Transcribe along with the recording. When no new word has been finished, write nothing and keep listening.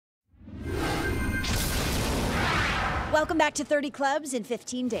Welcome back to 30 Clubs in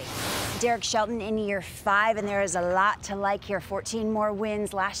 15 days. Derek Shelton in year 5, and there is a lot to like here. 14 more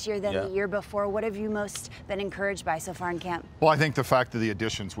wins last year than the year before. What have you most been encouraged by so far in camp? Well, I think the fact of the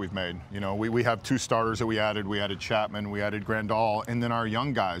additions we've made. You know, we have 2 starters that we added. We added Chapman, we added Grandal, and then our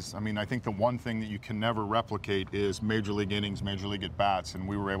young guys. I mean, I think the one thing that you can never replicate is major league innings, major league at-bats, and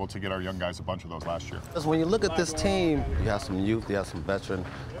we were able to get our young guys a bunch of those last year. Because when you look at this team, you have some youth, you have some veteran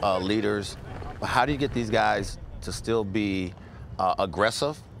leaders. But how do you get these guys to still be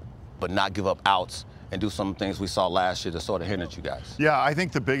aggressive, but not give up outs and do some things we saw last year that sort of hindered you guys? Yeah, I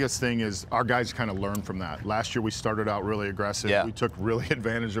think the biggest thing is our guys kind of learned from that. Last year we started out really aggressive. We took really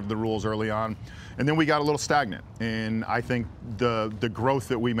advantage of the rules early on, and then we got a little stagnant. And I think the growth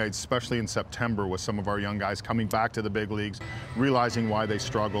that we made, especially in September with some of our young guys coming back to the big leagues, realizing why they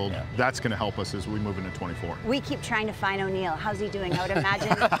struggled, that's going to help us as we move into 24. We keep trying to find O'Neill. How's he doing? I would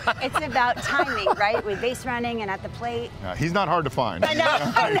imagine it's about timing, right? With base running and at the plate. He's not hard to find. I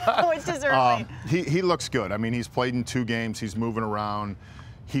know, it's just early. He looks good. I mean, he's played in 2 games. He's moving around.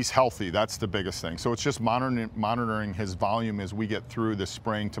 He's healthy. That's the biggest thing. So it's just monitoring his volume as we get through the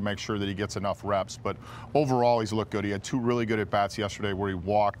spring to make sure that he gets enough reps. But overall, he's looked good. He had 2 really good at-bats yesterday where he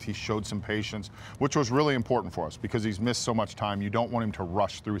walked. He showed some patience, which was really important for us because he's missed so much time. You don't want him to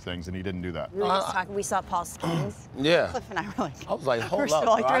rush through things, and he didn't do that. We saw Paul Skeens. Cliff and I were like, I was like, hold first up. of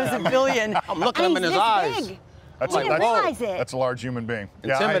all, he throws a billion. I'm looking him in his eyes. Big. That's a large human being.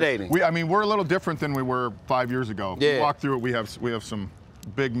 Intimidating. I mean, we're a little different than we were 5 years ago. Yeah. We walk through it. We have some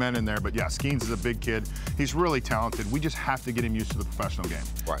big men in there, but yeah, Skeens is a big kid. He's really talented. We just have to get him used to the professional game.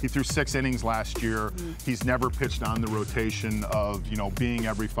 Right. He threw 6 innings last year. He's never pitched on the rotation of, you know, being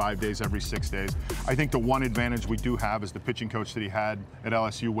every 5 days, every 6 days. I think the one advantage we do have is the pitching coach that he had at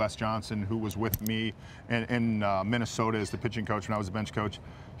LSU, Wes Johnson, who was with me in Minnesota as the pitching coach when I was the bench coach.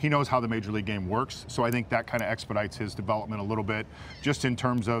 He knows how the major league game works, so I think that kind of expedites his development a little bit, just in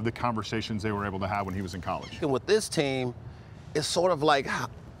terms of the conversations they were able to have when he was in college. And with this team, it's sort of like,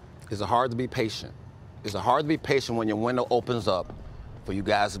 is it hard to be patient? Is it hard to be patient when your window opens up for you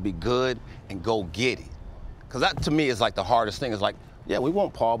guys to be good and go get it? Because that, to me, is like the hardest thing. Is like, yeah, we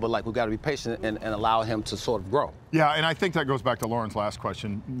want Paul, but like we got to be patient and allow him to sort of grow. Yeah, and I think that goes back to Lauren's last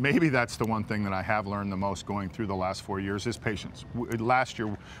question. Maybe that's the one thing that I have learned the most going through the last 4 years is patience. Last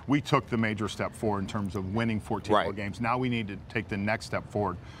year, we took the major step forward in terms of winning 14 more games. Now we need to take the next step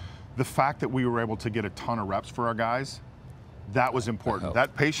forward. The fact that we were able to get a ton of reps for our guys, that was important.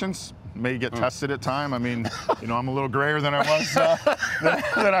 That patience may get tested at time. I mean, you know, I'm a little grayer than I was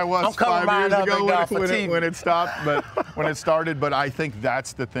than I was 5 years ago when it stopped, but when it started. But I think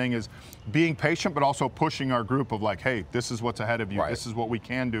that's the thing, is being patient, but also pushing our group of like, hey, this is what's ahead of you. This is what we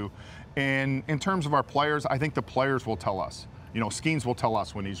can do. And in terms of our players, I think the players will tell us. You know, Skeens will tell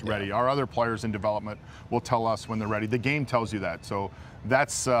us when he's ready. Our other players in development will tell us when they're ready. The game tells you that. So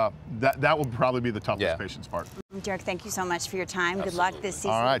that's that will probably be the toughest patience part. Derek, thank you so much for your time. Good luck this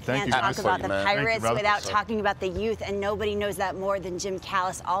season. All right, thank you. Can't talk about the Pirates without you, talking about the youth, and nobody knows that more than Jim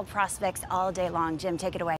Callis. All prospects all day long. Jim, take it away.